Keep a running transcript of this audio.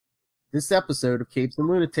This episode of Capes and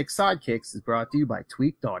Lunatics Sidekicks is brought to you by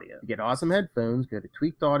Tweaked Audio. To get awesome headphones, go to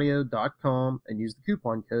tweakedaudio.com and use the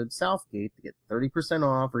coupon code Southgate to get 30%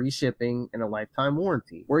 off, free shipping, and a lifetime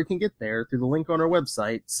warranty. Or you can get there through the link on our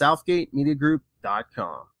website,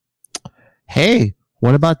 southgatemediagroup.com. Hey,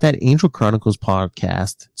 what about that Angel Chronicles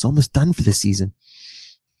podcast? It's almost done for the season.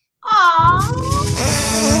 Aww.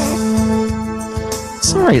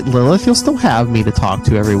 It's all right, Lilith. You'll still have me to talk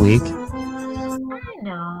to every week. I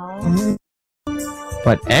know.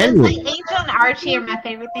 But anyway, Angel and Archie are my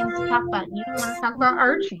favorite things to talk about. You don't want to talk about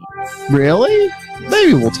Archie. really?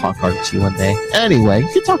 Maybe we'll talk Archie one day. Anyway, you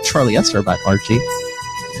can talk Charlie Esser about Archie.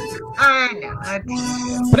 I know.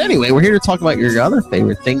 But anyway, we're here to talk about your other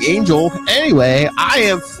favorite thing, Angel. Anyway, I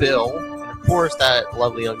am Phil. And of course, that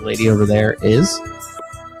lovely young lady over there is...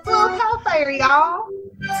 Little Hellfire, y'all.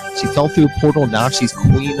 She fell through a portal, and now she's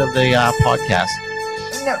queen of the podcast.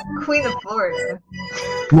 No, Queen of Florida.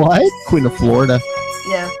 What? Queen of Florida?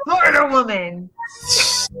 Yeah, Florida woman.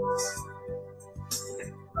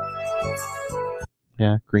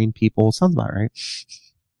 Yeah, green people. Sounds about right.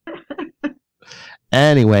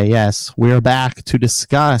 Anyway, yes, we are back to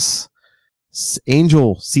discuss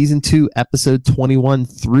Angel Season 2, Episode 21,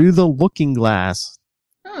 Through the Looking Glass.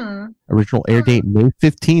 Original air date, May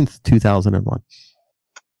 15th, 2001.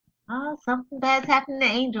 Oh, something bad's happened to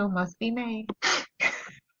Angel. Must be May.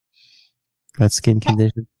 That skin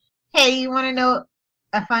condition. Hey, you want to know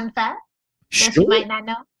a fun fact that Sure. you might not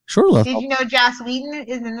know? Sure, love. Did you know Joss Whedon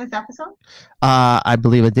is in this episode? I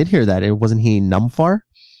believe I did hear that. It wasn't he Numfar?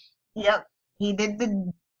 Yep. He did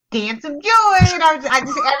the dance of joy. And I just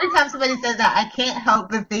every time somebody says that, I can't help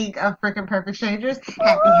but think of freaking Perfect Strangers.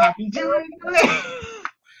 Happy, happy, joy.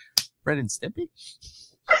 Ren and Stimpy?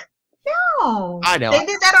 No. I know. They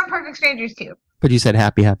did that on Perfect Strangers too. But you said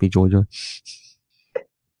happy, happy, joy, joy.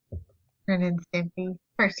 Ren and Stimpy.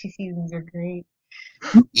 First 2 seasons are great.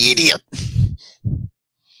 You idiot.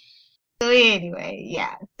 So anyway,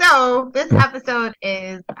 yeah. So this episode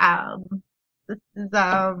is Part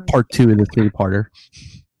 2 in the 3-parter.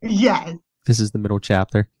 yes. This is the middle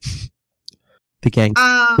chapter. The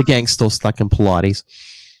gang's still stuck in Pilates.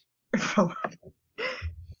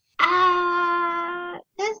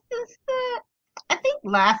 This is I think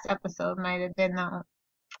last episode might have been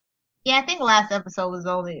yeah, I think last episode was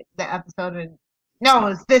only the episode no,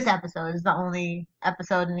 it's this episode is the only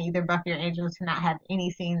episode in either Buffy or Angel to not have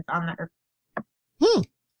any scenes on the Earth.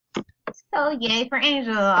 So yay for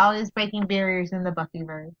Angel, always breaking barriers in the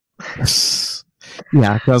Buffyverse.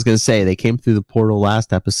 Yeah, I was gonna say they came through the portal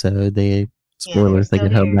last episod. Spoilers, they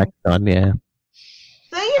get home next on, yeah.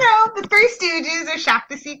 So, the 3 Stooges are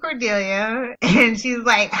shocked to see Cordelia, and she's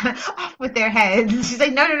like, off with their heads. And she's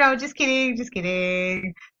like, no, just kidding.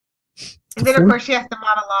 And then, of course, she has to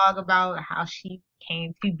monologue about how she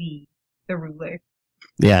came to be the ruler.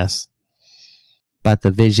 Yes. About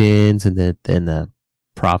the visions and the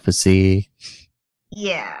prophecy.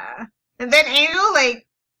 Yeah. And then Angel,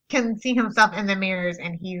 can see himself in the mirrors,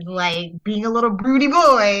 and he's, being a little broody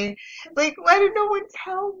boy. Like, why did no one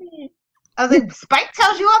tell me? I was like, Spike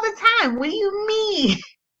tells you all the time. What do you mean?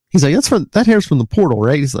 He's like, that hair's from the portal,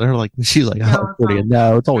 right? She's like, oh,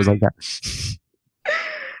 no, it's always like that.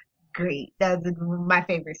 Great. That was my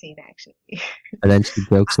favorite scene, actually. And then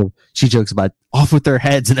she jokes about off with their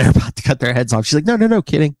heads, and they're about to cut their heads off. She's like, no,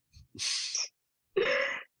 kidding.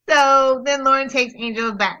 So then Lorne takes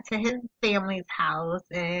Angel back to his family's house,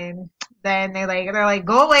 and then they're like,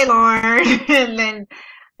 go away, Lorne. And then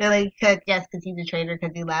they're like, yes, because he's a traitor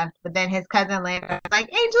because he left. But then his cousin Lara is like,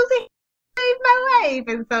 Angel saved my life.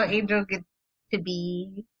 And so Angel gets to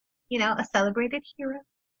be, a celebrated hero.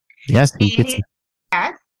 Yes, he gets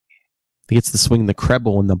to swing the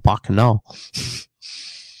Krebel and the Bacchanal.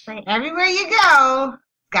 Like, everywhere you go, it's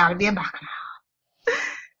gotta be a Bacchanal.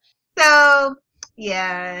 So,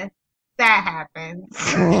 yeah, that happens.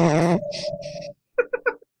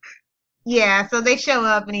 Yeah, so they show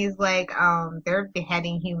up and he's like, they're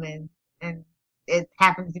beheading humans, and it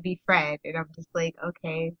happens to be Fred, and I'm just like,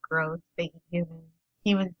 okay, gross, they eat humans.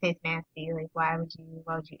 Humans taste nasty. Like, why would you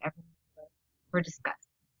ever do that? We're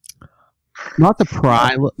disgusting. Not to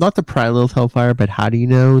pry Lilith Hellfire, but how do you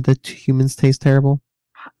know that humans taste terrible?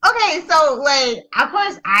 Okay, so, of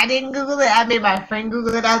course, I didn't Google it. I made my friend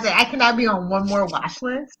Google it. I was like, I cannot be on one more watch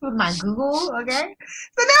list with my Google, okay?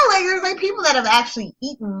 So now, there's, people that have actually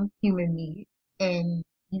eaten human meat, and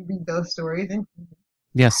you read those stories. And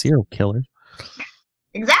yeah, serial killers.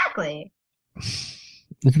 Exactly.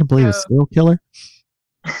 You're going to believe a serial killer?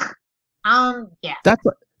 Yeah.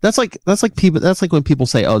 That's like when people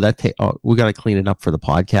say, "Oh, we got to clean it up for the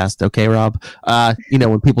podcast." Okay, Rob.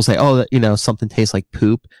 When people say, "Oh, something tastes like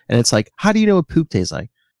poop," and it's like, how do you know what poop tastes like?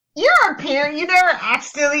 You're a parent. You never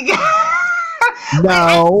accidentally get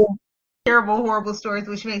No. Terrible, horrible stories,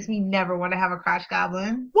 which makes me never want to have a crotch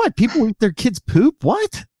goblin. What? People eat their kids' poop?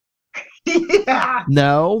 What? Yeah.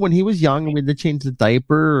 No, when he was young, we had to change the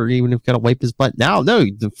diaper, or even if got to wipe his butt. Now, no,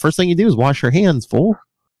 the first thing you do is wash your hands, fool.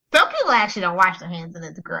 Some people actually don't wash their hands, and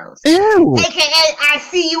it's gross. Ew. AKA, I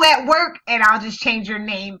see you at work, and I'll just change your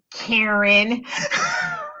name, Karen.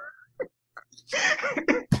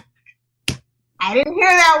 I didn't hear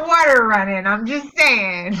that water running. I'm just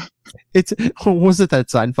saying. Was it that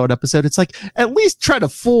Seinfeld episode? It's like, at least try to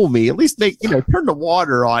fool me. At least turn the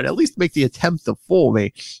water on. At least make the attempt to fool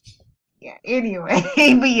me. Yeah, anyway.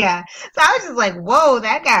 But yeah. So I was just like, whoa,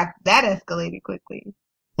 that escalated quickly.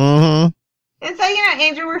 Mm-hmm. And so,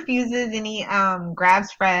 Angel refuses and he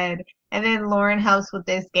grabs Fred. And then Lorne helps with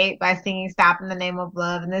the escape by singing Stop in the Name of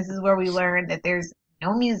Love. And this is where we learn that there's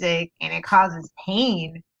no music and it causes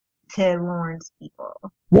pain to Lorne's people.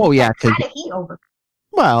 Well, yeah. How did he overcome?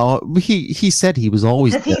 Well, he said he was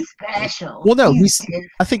always he's special. Well, no,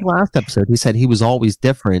 I think last episode he said he was always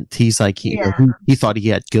different. He's like he thought he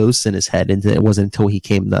had ghosts in his head, and it wasn't until he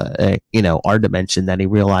came to our dimension that he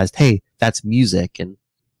realized, hey, that's music. And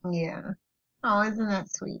yeah, oh, isn't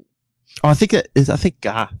that sweet? Oh, I think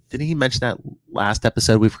didn't he mention that last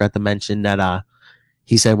episode? We forgot to mention that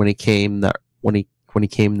he said when he came to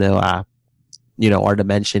our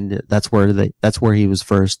dimension, that's where he was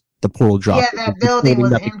first. The portal dropped. Yeah, that building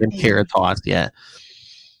was empty. Caratos, yeah.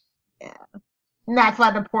 Yeah. And that's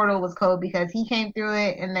why the portal was cold, because he came through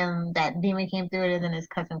it, and then that demon came through it, and then his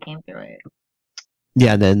cousin came through it.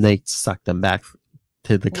 Yeah, and then they sucked them back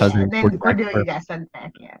to the cousin. Yeah, and then Cordelia got sucked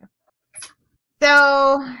back, yeah.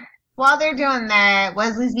 So, while they're doing that,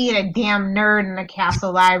 Wesley's being a damn nerd in the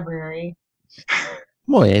castle library.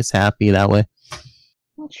 Well, yeah, he's happy that way.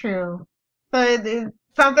 True. But there's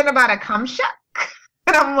something about a cum shuck.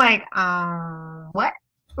 And I'm like, what?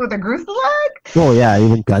 With a grease lug? Oh, yeah,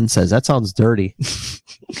 even Gunn says, that sounds dirty.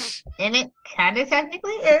 And it kind of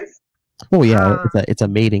technically is. Oh, yeah, it's a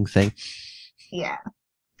mating thing. Yeah.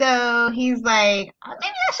 So he's like,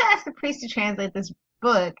 maybe I should ask the priest to translate this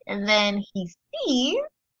book. And then he sees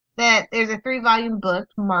that there's a 3-volume book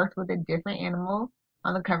marked with a different animal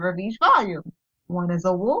on the cover of each volume. One is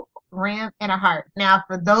a wolf, ram, and a hart. Now,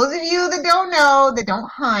 for those of you that don't know, that don't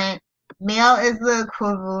hunt, male is the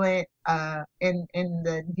equivalent in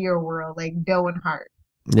the deer world, like doe and hart.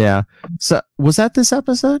 Yeah. So was that this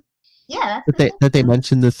episode? Yeah. That they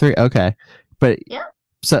mentioned the 3. Okay. But yeah.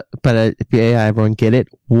 So, but yeah, everyone get it.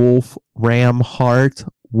 Wolf, ram, hart.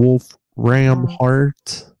 Wolf, ram,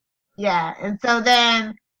 hart. Yeah, and so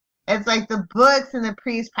then it's like the books and the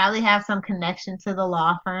priest probably have some connection to the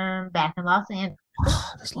law firm back in Los Angeles.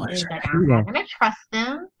 This lawyer's like, I'm not gonna trust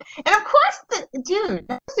them. And of course, there's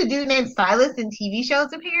a dude named Silas in TV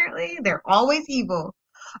shows. Apparently, they're always evil.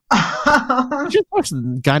 Just watch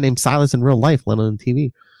the guy named Silas in real life, let alone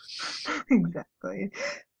TV. Exactly.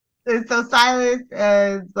 And so Silas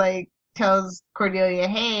tells Cordelia,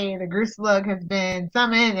 "Hey, the grease slug has been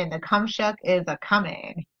summoned, and the cum shuck is a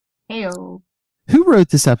coming." Heyo. Who wrote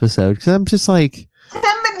this episode? Because I'm just like, Tim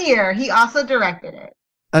Minear. He also directed it.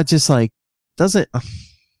 I just like. Doesn't I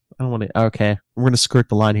don't want to. Okay, we're gonna skirt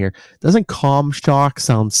the line here. Doesn't calm shock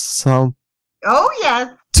sound so? Oh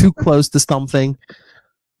yes. Too close to something.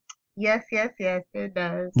 Yes, it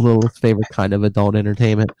does. Little's favorite kind of adult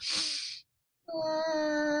entertainment.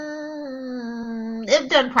 If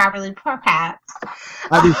done properly, perhaps.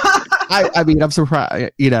 I mean, I'm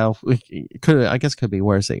surprised. I guess it could be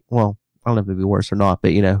worse. Well, I don't know if it'd be worse or not,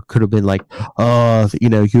 but could have been like,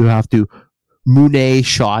 you have to. Monet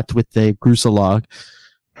shot with the Grusalog.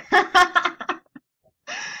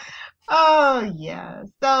 Oh yeah.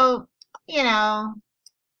 So,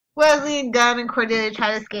 Wesley and Gunn and Cordelia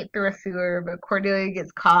try to escape through a sewer, but Cordelia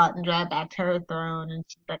gets caught and dragged back to her throne, and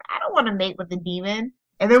she's like, I don't want to mate with the demon.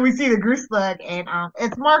 And then we see the Grusalug, and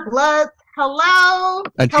it's Mark Lutz. Hello,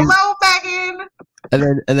 Megan.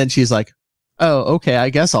 And then she's like, oh, okay,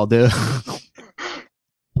 I guess I'll do.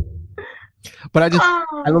 But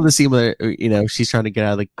I love the scene where she's trying to get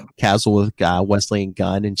out of the castle with Wesley and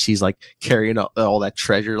Gunn, and she's like carrying all that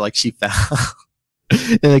treasure like she found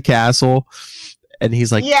in the castle, and he's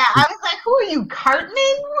like, "Yeah." I was like, "Who are you, Cartman?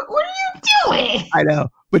 What are you doing?" I know,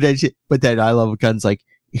 but then I love Gunn's like,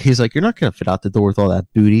 he's like, "You're not gonna fit out the door with all that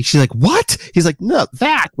booty." She's like, "What?" He's like, "No,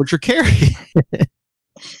 what you're carrying."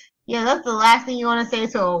 Yeah, that's the last thing you want to say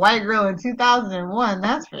to a white girl in 2001.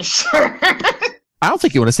 That's for sure. I don't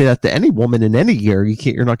think you want to say that to any woman in any year.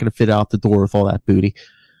 You're not going to fit out the door with all that booty.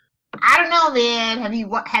 I don't know, man. Have you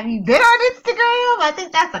been on Instagram? I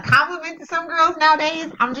think that's a compliment to some girls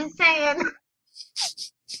nowadays. I'm just saying.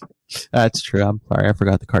 That's true. I'm sorry. I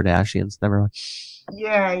forgot the Kardashians. Never mind.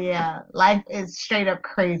 Yeah. Life is straight up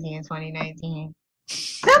crazy in 2019.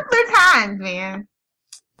 Simpler times, man.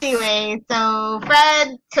 Anyway, so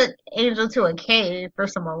Fred took Angel to a cave for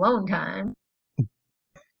some alone time.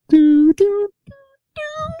 And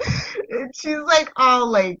she's like all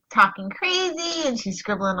like talking crazy, and she's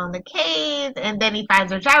scribbling on the cave, and then he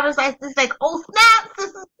finds her driver's license. Like, oh snaps, this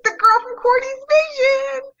is the girl from Cordy's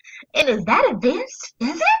vision. And is that advanced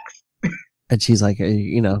physics? And she's like,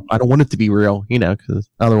 you know, I don't want it to be real, you know, because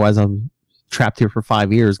otherwise I'm trapped here for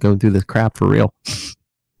 5 years going through this crap for real.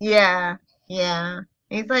 Yeah.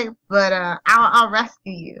 He's like, but I'll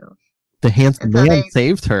rescue you. The handsome man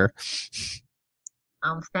saved her.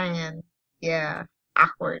 I'm saying, yeah,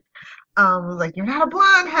 awkward. Was like, you're not a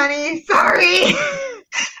blonde, honey. Sorry.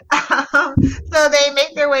 So they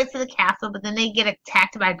make their way to the castle, but then they get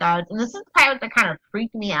attacked by guards. And this is the part that kind of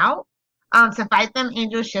freaked me out. To fight them,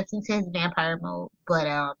 Angel shifts into his vampire mode, but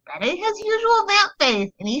that ain't his usual vamp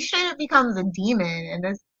face, and he straight up becomes a demon, and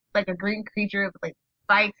there's like a green creature with like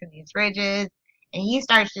spikes and these ridges, and he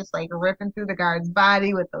starts just like ripping through the guard's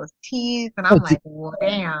body with those teeth, and I'm like, well,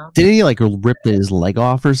 damn. Didn't he like rip his leg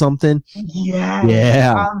off or something?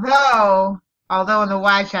 Yeah. Although in the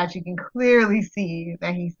wide shot you can clearly see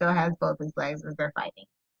that he still has both his legs as they're fighting.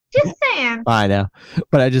 Just saying. I know,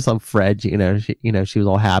 but I just love Fred. You know, she was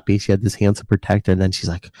all happy. She had this handsome protector, and then she's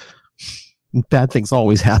like, "Bad things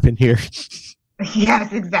always happen here."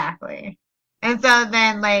 Yes, exactly. And so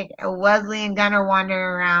then, like, Wesley and Gunn are wandering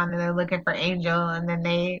around, and they're looking for Angel, and then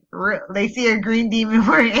they see a green demon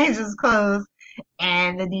wearing Angel's clothes,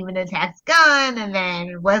 and the demon attacks Gunn, and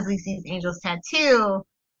then Wesley sees Angel's tattoo,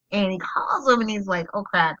 and he calls him, and he's like, "Oh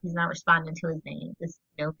crap, he's not responding to his name. This is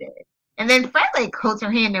no good." And then Fred like coats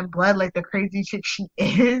her hand in blood like the crazy chick she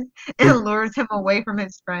is, and lures him away from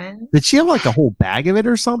his friends. Did she have like a whole bag of it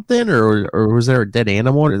or something, or was there a dead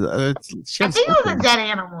animal? I think it was a dead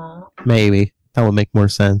animal. Maybe that would make more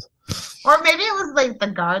sense. Or maybe it was like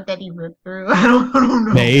the guard that he ripped through. I don't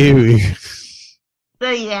know. Maybe.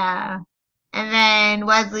 So yeah. And then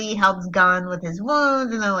Wesley helps Gunn with his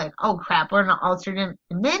wounds, and they're like, "Oh crap, we're in an alternate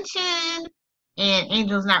dimension." And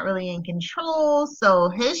Angel's not really in control, so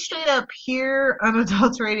his straight up pure,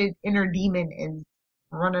 unadulterated inner demon is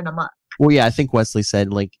running amok. Well, yeah, I think Wesley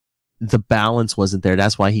said, like, the balance wasn't there.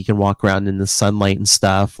 That's why he can walk around in the sunlight and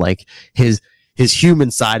stuff. Like, his human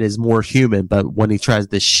side is more human, but when he tries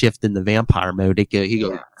to shift in the vampire mode, he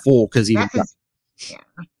goes full, because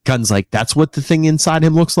Gunn's like, that's what the thing inside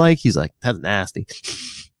him looks like? He's like, that's nasty.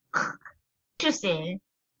 Interesting.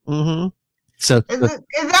 Mm-hmm. So is that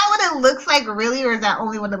what it looks like really, or is that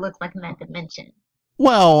only what it looks like in that dimension?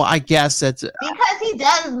 Well, I guess that's because he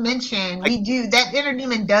does mention that inner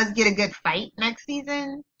demon does get a good fight next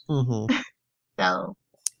season. Mm-hmm. So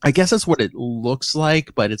I guess that's what it looks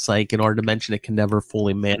like, but it's like in our dimension it can never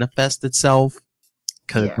fully manifest itself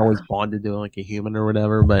because it's always bonded to like a human or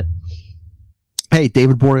whatever. But hey,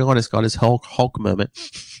 David Boreanaz got his Hulk moment.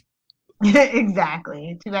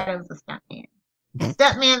 Exactly. Too bad it was a stuntman.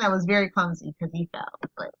 Stuntman that was very clumsy because he fell,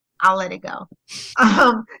 but I'll let it go.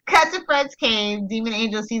 Cut to Fred's cave. Demon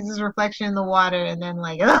Angel sees his reflection in the water, and then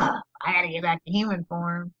like, ugh, I gotta get back to human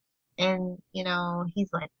form. And you know, he's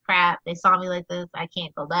like, crap, they saw me like this, I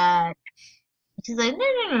can't go back. And she's like,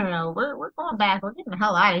 no, we're going back. We're getting the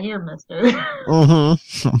hell out of here, mister. You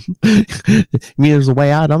mean there's a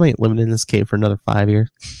way out? I ain't living in this cave for another 5 years.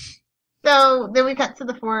 So then we cut to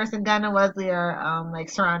the forest, and Gunn and Wesley are like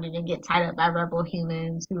surrounded and get tied up by rebel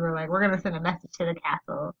humans who are like, we're gonna send a message to the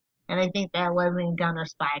castle. And they think that Wesley and Gunn are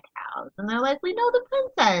spy cows. And they're like, we know the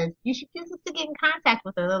princess. You should use us to get in contact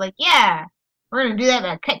with her. They're like, yeah, we're gonna do that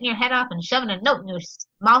by cutting your head off and shoving a note in your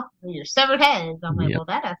mouth with your severed heads. I'm like, well,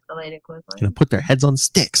 that escalated quickly. Gonna put their heads on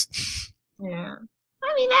sticks. Yeah,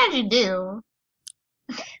 I mean, as you do.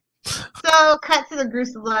 So, cut to the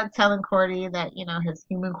Gruselug telling Cordy that, you know, his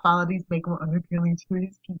human qualities make him unappealing to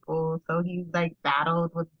his people. So he's, like,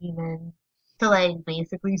 battled with demons to, like,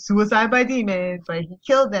 basically suicide by demons. But he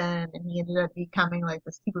killed them, and he ended up becoming, like,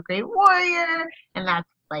 the super great warrior. And that's,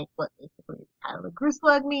 like, what basically the title of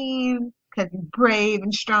Gruselug means. Because he's brave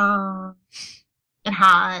and strong and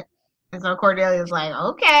hot. And so Cordelia's like,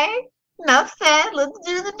 okay, enough said. Let's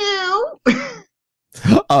do the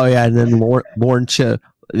do. Oh, yeah, and then Lorne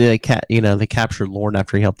they captured Lorne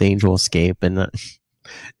after he helped the Angel escape, and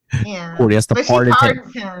Cordy has to pardon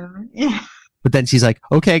him. Yeah. But then she's like,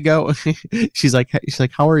 okay, go. she's like,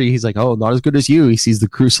 how are you? He's like, oh, not as good as you. He sees the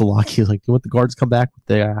crucible. He's like, you want the guards to come back with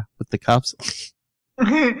the cups?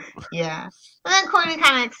 Yeah. And then Courtney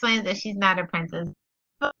kind of explains that she's not a princess.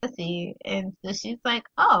 And so she's like,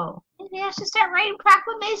 oh, maybe I should start writing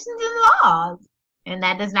proclamations and laws. And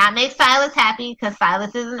that does not make Silas happy because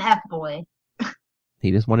Silas is an F-boy.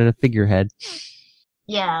 He just wanted a figurehead.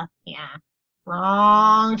 Yeah.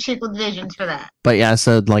 Wrong chick with visions for that. But yeah,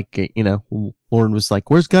 so like, Lorne was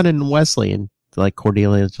like, where's Gunn and Wesley? And like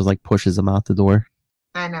Cordelia just like pushes him out the door.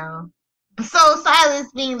 I know. So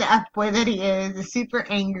Silas, being the F-boy that he is super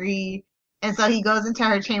angry. And so he goes into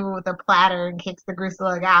her chamber with a platter and kicks the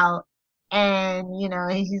Grislug out. And,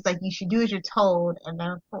 he's like, you should do as you're told. And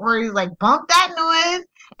then Corey's like, bump that noise.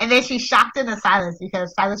 And then she's shocked into Silas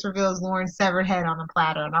because Silas reveals Lorne's severed head on a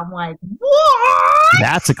platter. And I'm like, what?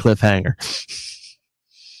 That's a cliffhanger.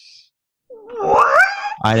 What?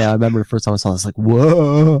 I know. I remember the first time I saw this, like,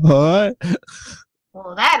 what?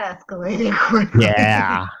 Well, that escalated quickly.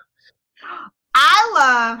 Yeah. I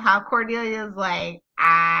love how Cordelia's like,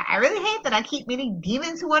 I really hate that I keep meeting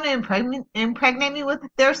demons who want to impregnate me with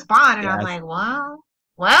their spawn. And I'm like, well,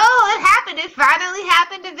 it happened. It finally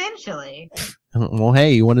happened eventually. Well,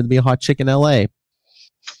 hey, you wanted to be a hot chick in L.A.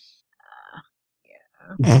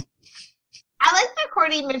 Yeah. I like that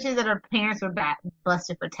Cordy mentions that her parents were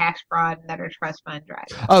busted for tax fraud and that her trust fund dried.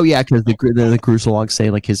 Oh, yeah, because the Crucialogs say,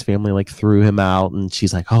 like, his family, like, threw him out. And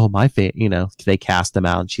she's like, oh, they cast him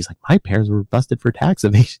out. And she's like, my parents were busted for tax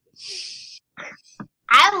evasion.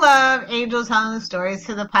 I love Angel telling the stories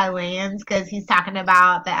to the Pyleans because he's talking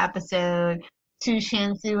about the episode to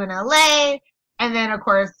Shansu in LA. And then, of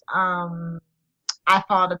course, I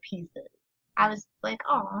Fall to Pieces. I was like,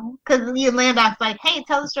 oh, because Landau's like, hey,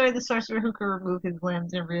 tell the story of the sorcerer who could remove his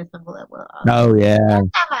limbs and reassemble it. Well, oh, yeah. That's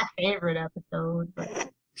not my favorite episode. But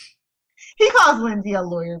he calls Lindsay a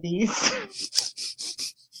lawyer beast.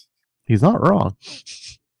 He's not wrong.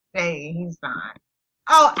 Hey, he's not.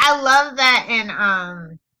 Oh, I love that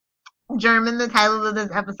in German, the title of this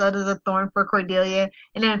episode is A Thorn for Cordelia,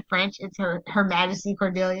 and in French, it's Her Majesty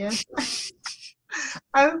Cordelia.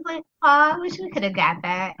 I was like, oh, I wish we could have got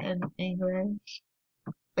that in English.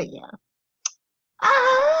 But yeah.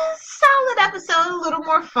 Solid episode, a little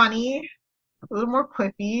more funny, a little more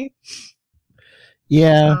quippy.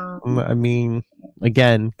 Yeah, I mean,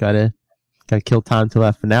 again, gotta kill time till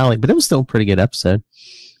that finale, but it was still a pretty good episode.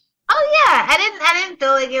 Oh yeah, I didn't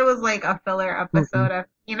feel like it was like a filler episode.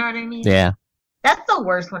 You know what I mean? Yeah. That's the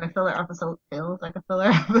worst when a filler episode feels like a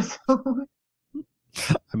filler episode.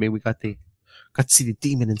 I mean, we got to see the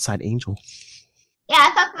demon inside Angel. Yeah,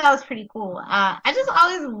 I thought that was pretty cool. I just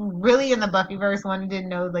always really in the Buffyverse wanted to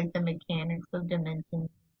know like the mechanics of dimensions and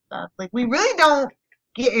stuff. Like we really don't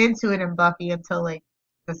get into it in Buffy until like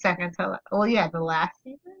the the last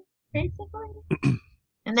season, basically.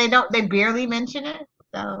 And they barely mention it,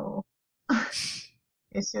 so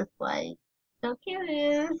it's just like so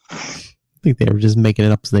curious. I think they were just making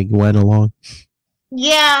it up so they went along.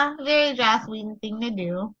 Yeah, very Joss Whedon thing to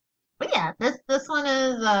do. But yeah, this one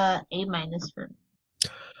is A- for me.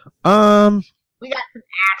 We got some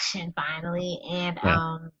action finally, and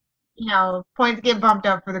points get bumped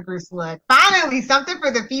up for the Gruselug. Finally, something for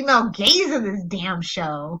the female gaze of this damn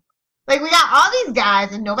show. Like we got all these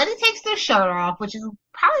guys, and nobody takes their shirt off, which is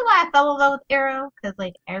probably why I fell in love with Arrow, because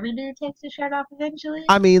like every dude takes his shirt off eventually.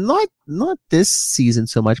 I mean, not this season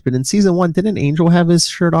so much, but in season 1, didn't Angel have his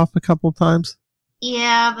shirt off a couple times?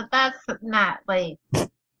 Yeah, but that's not like.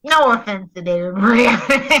 No offense to David Bria.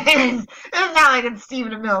 It's not like it's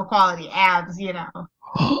Stephen Amell quality abs, you know.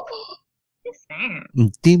 Just saying.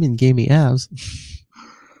 Demon gave me abs.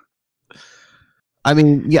 I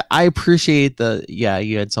mean, yeah, I appreciate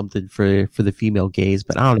you had something for the female gaze,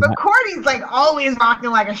 but I don't know. But Cordy's like always rocking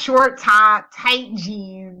like a short top, tight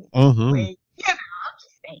jeans. Mm-hmm. Like, I'm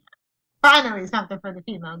just saying. Finally, something for the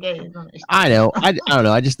female gaze. I know. I don't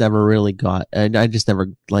know. I just never really I just never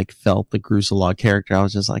like felt the Gruselog character. I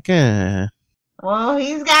was just like, eh. Well,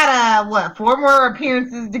 he's got 4 more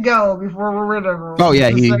appearances to go before we're rid of him. Oh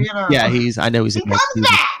yeah, so, I know he's in next season.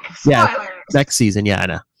 Back. Spoilers. Yeah, next season. Yeah, I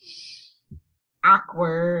know.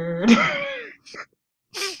 Awkward. That's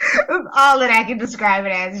all that I can describe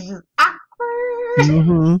it as. It's just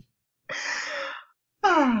awkward.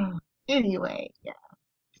 Mm-hmm. Anyway, yeah.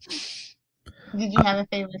 Did you have a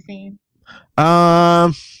favorite scene? I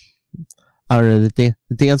don't know. The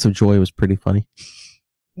dance of joy was pretty funny.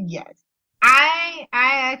 Yes, I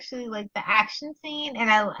actually like the action scene, and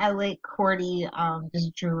I like Cordy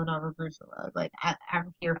just drooling over Gruselug. Like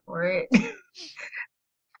I'm here for it.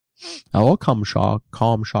 Oh, calm shock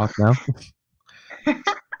now.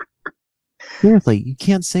 Seriously, you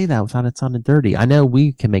can't say that without it sounding dirty. I know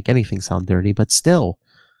we can make anything sound dirty, but still.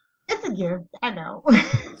 It's a gift. I know.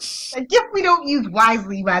 A gift we don't use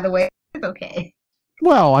wisely, by the way. It's okay.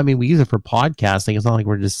 Well, I mean, we use it for podcasting. It's not like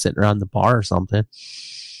we're just sitting around the bar or something.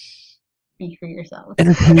 Speak for yourself.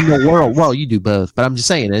 Entertain the world. Well, you do both, but I'm just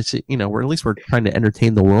saying, it's, you know, we're trying to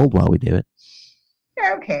entertain the world while we do it.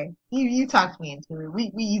 Yeah, okay. You talked me into it.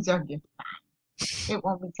 We use our gift back. It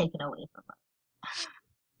won't be taken away from us.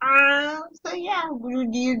 So yeah,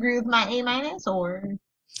 do you agree with my A- or?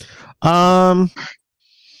 I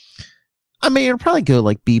mean, it'll probably go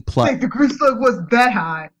like B+. Like the grease slug was that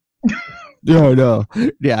high. No.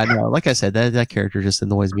 Yeah, no. Like I said, that character just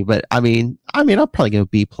annoys me. But I mean, I'll probably go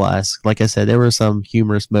B+. Like I said, there were some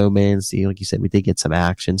humorous moments. Like you said, we did get some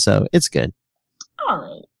action, so it's good. All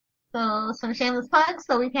right. So some shameless plugs,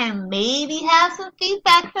 so we can maybe have some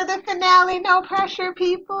feedback for the finale. No pressure,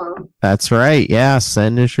 people. That's right. Yeah,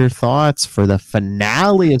 send us your thoughts for the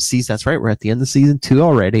finale of season. That's right. We're at the end of season 2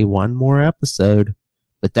 already. One more episode.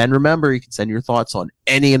 But then remember, you can send your thoughts on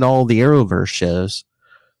any and all the Arrowverse shows.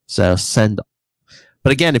 So send.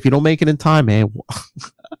 But again, if you don't make it in time, man,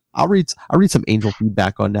 I'll read some Angel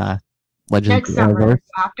feedback on Legends next of the summer. Arrowverse.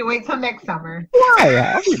 I'll have to wait till next summer.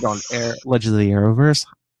 Why? I'll read on Legends of the Arrowverse.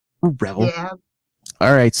 Rebel. Yeah.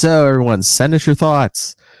 All right, so everyone, send us your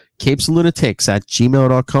thoughts. Capes and Lunatics at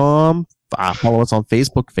gmail.com. Follow us on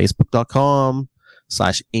Facebook,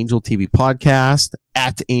 facebook.com/Angel TV Podcast,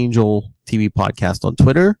 at Angel TV Podcast on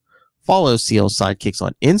Twitter. Follow CL Sidekicks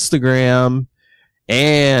on Instagram.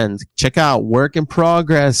 And check out Work in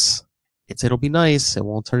Progress. It'll be nice. It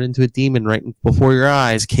won't turn into a demon right before your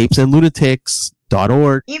eyes.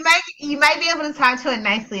 Capesandlunatics.org. You might be able to talk to it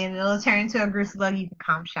nicely, and it'll turn into a grease slug you can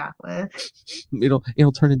calm shock with. It'll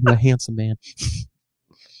turn into a handsome man,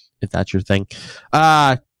 if that's your thing.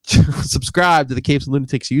 Subscribe to the Capes and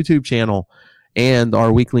Lunatics YouTube channel and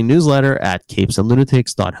our weekly newsletter at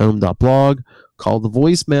capesandlunatics.home.blog. Call the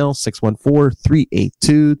voicemail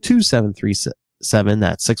 614-382-2737.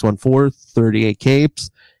 That's 614-38-CAPES.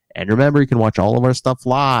 And remember, you can watch all of our stuff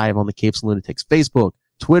live on the Capes and Lunatics Facebook,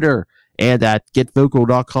 Twitter, and at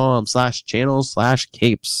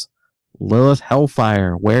getvocal.com/channels/capes. Lilith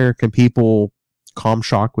Hellfire, where can people calm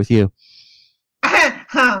shock with you?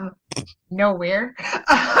 Nowhere.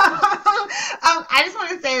 I just want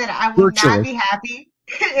to say that I will not be happy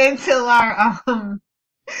until our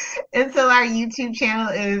YouTube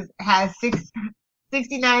channel has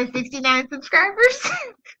 69 subscribers.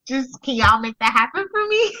 Just can y'all make that happen for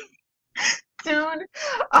me soon?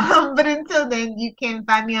 But until then, you can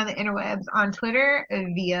find me on the interwebs on Twitter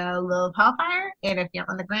via Lilith Hellfire, and if you're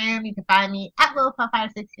on the gram, you can find me at Lilith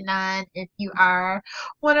Hellfire69. If you are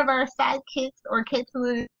one of our sidekicks or Capes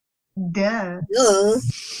and Lunatics,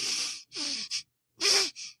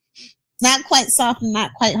 Not quite soft and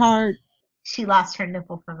not quite hard. She lost her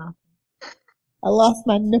nipple for nothing. I lost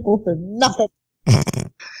my nipple for nothing.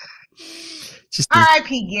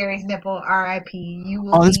 R.I.P. Gary's nipple. R.I.P. You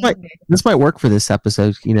will. This might work for this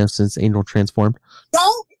episode. You know, since Angel transformed.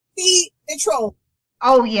 Don't be a troll.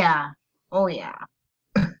 Oh yeah. All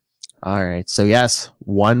right. So yes,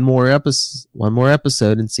 one more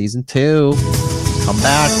episode in season 2. Come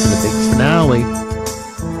back for the big finale.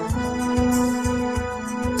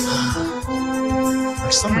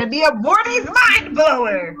 It's gonna be a Morty's mind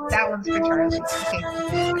blower. That one's for Charlie. Okay.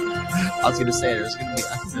 I was gonna say I think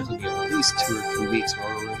there's gonna be at least 2 or 3 weeks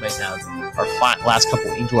where we might have our last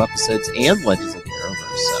couple Angel episodes and Legends of the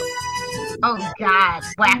Arrowverse. So. Oh God,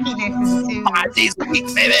 wackiness ensues. 5 days a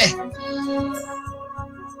week, baby.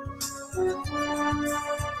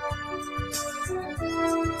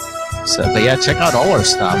 So, but yeah, check out all our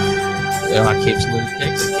stuff. Capes and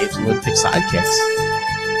Lunatics and Capes and Lunatics Sidekicks.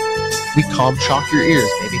 We calm shock your ears,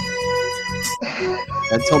 baby.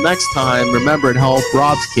 Until next time, remember to help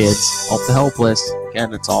Rob's kids, help the helpless.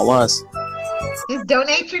 Again, it's all us. Just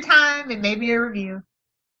donate your time and maybe a review.